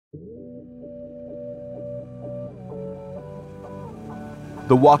The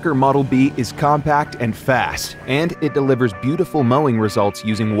Walker Model B is compact and fast, and it delivers beautiful mowing results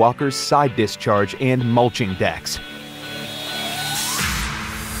using Walker's side discharge and mulching decks.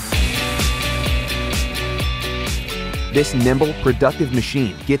 This nimble, productive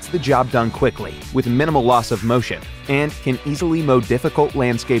machine gets the job done quickly, with minimal loss of motion, and can easily mow difficult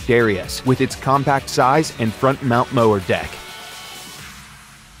landscaped areas with its compact size and front mount mower deck.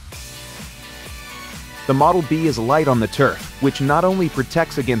 The Model B is light on the turf, which not only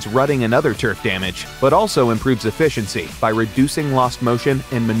protects against rutting and other turf damage, but also improves efficiency by reducing lost motion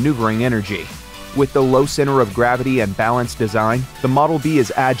and maneuvering energy. With the low center of gravity and balanced design, the Model B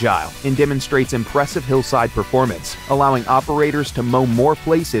is agile and demonstrates impressive hillside performance, allowing operators to mow more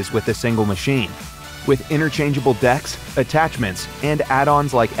places with a single machine. With interchangeable decks, attachments, and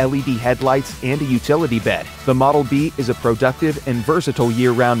add-ons like LED headlights and a utility bed, the Model B is a productive and versatile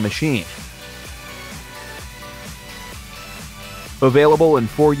year-round machine. Available in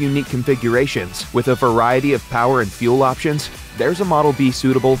 4 unique configurations with a variety of power and fuel options, there's a Model B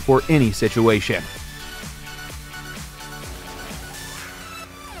suitable for any situation.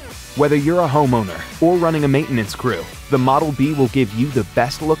 Whether you're a homeowner or running a maintenance crew, the Model B will give you the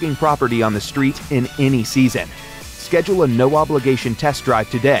best-looking property on the street in any season. Schedule a no-obligation test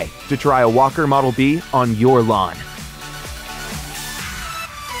drive today to try a Walker Model B on your lawn.